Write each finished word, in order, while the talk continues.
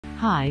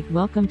Hi,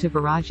 welcome to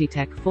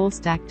VirajeTech Full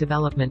Stack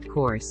Development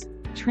course.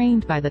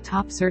 Trained by the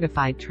top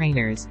certified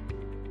trainers.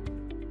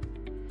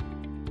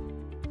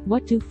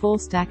 What do full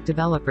stack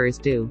developers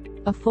do?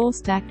 A full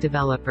stack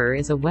developer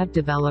is a web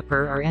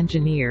developer or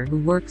engineer who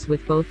works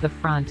with both the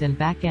front and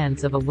back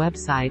ends of a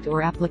website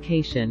or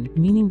application,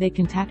 meaning they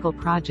can tackle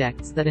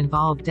projects that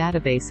involve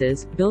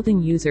databases,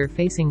 building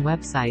user-facing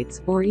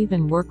websites, or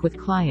even work with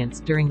clients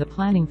during the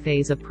planning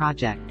phase of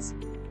projects.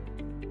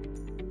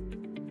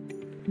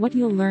 What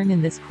you'll learn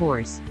in this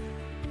course: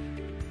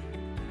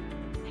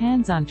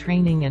 hands-on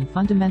training and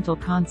fundamental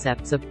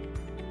concepts of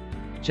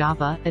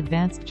Java,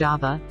 Advanced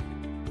Java,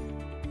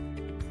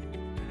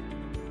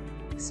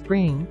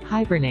 Spring,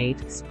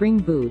 Hibernate, Spring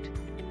Boot,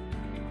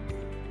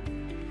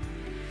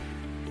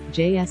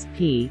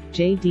 JSP,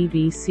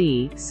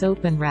 JDBC,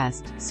 SOAP and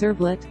REST,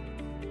 Servlet,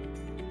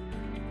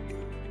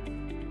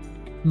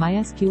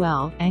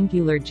 MySQL,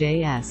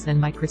 AngularJS and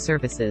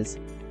microservices.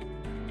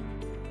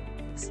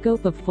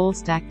 Scope of full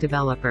stack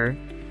developer.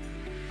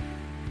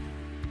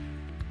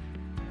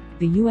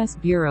 The U.S.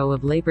 Bureau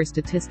of Labor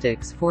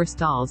Statistics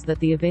forestalls that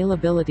the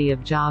availability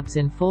of jobs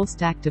in full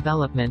stack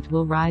development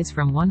will rise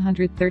from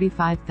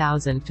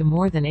 135,000 to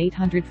more than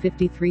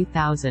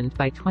 853,000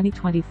 by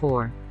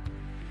 2024.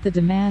 The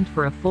demand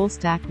for a full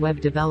stack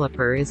web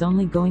developer is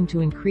only going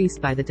to increase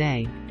by the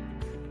day.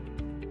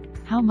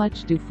 How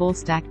much do full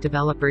stack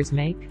developers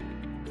make?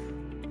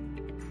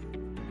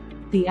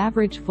 The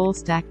average full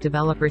stack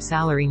developer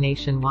salary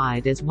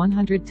nationwide is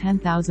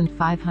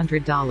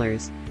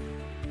 $110,500.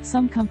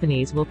 Some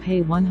companies will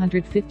pay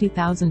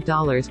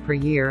 $150,000 per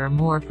year or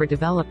more for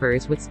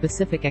developers with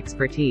specific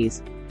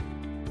expertise.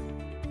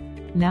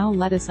 Now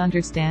let us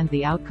understand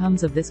the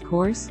outcomes of this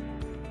course.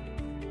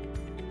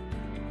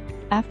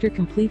 After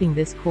completing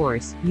this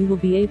course, you will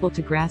be able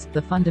to grasp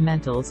the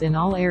fundamentals in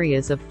all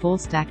areas of full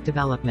stack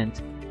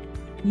development.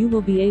 You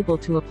will be able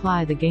to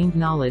apply the gained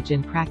knowledge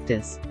in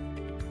practice.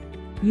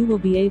 You will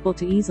be able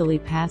to easily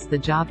pass the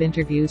job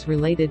interviews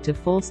related to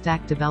full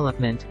stack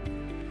development.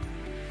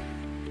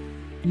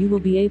 You will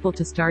be able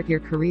to start your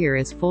career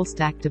as full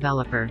stack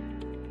developer.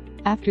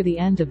 After the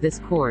end of this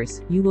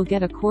course, you will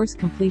get a course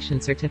completion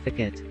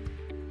certificate.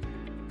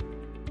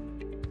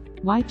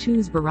 Why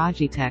choose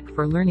VirajeTech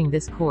for learning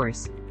this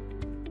course?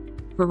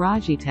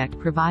 VirajeTech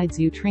provides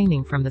you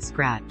training from the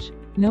scratch.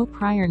 No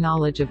prior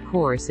knowledge of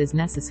course is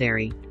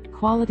necessary.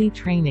 Quality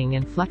training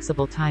and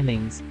flexible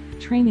timings.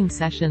 Training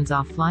sessions,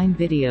 offline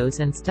videos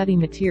and study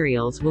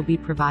materials will be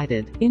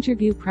provided.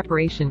 Interview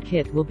preparation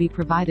kit will be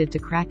provided to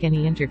crack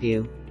any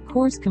interview.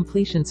 Course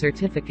completion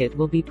certificate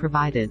will be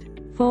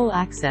provided. Full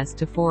access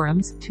to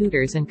forums,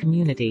 tutors and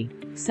community.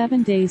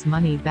 7 days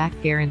money back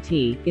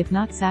guarantee, if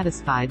not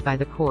satisfied by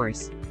the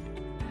course.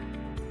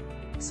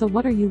 So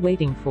what are you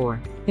waiting for?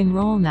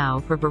 Enroll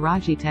now for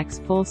VirajeTech's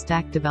Full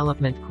Stack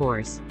Development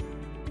course.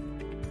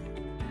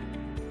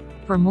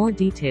 For more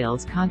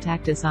details,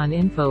 contact us on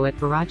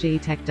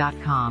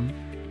info@virajetech.com,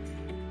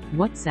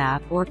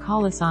 WhatsApp, or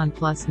call us on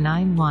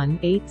 +91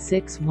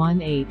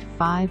 8618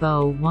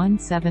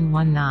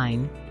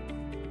 501719.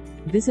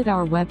 Visit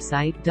our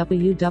website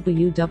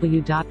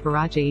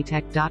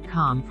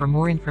www.virajetech.com for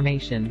more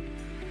information.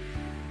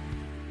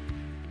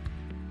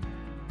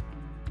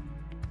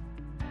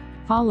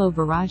 Follow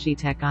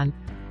VirajeTech on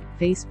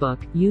Facebook,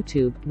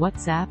 YouTube,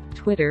 WhatsApp,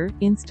 Twitter,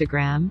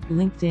 Instagram,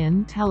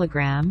 LinkedIn,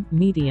 Telegram,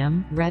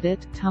 Medium,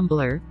 Reddit,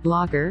 Tumblr,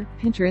 Blogger,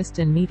 Pinterest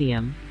and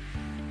Medium.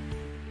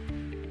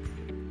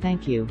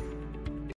 Thank you.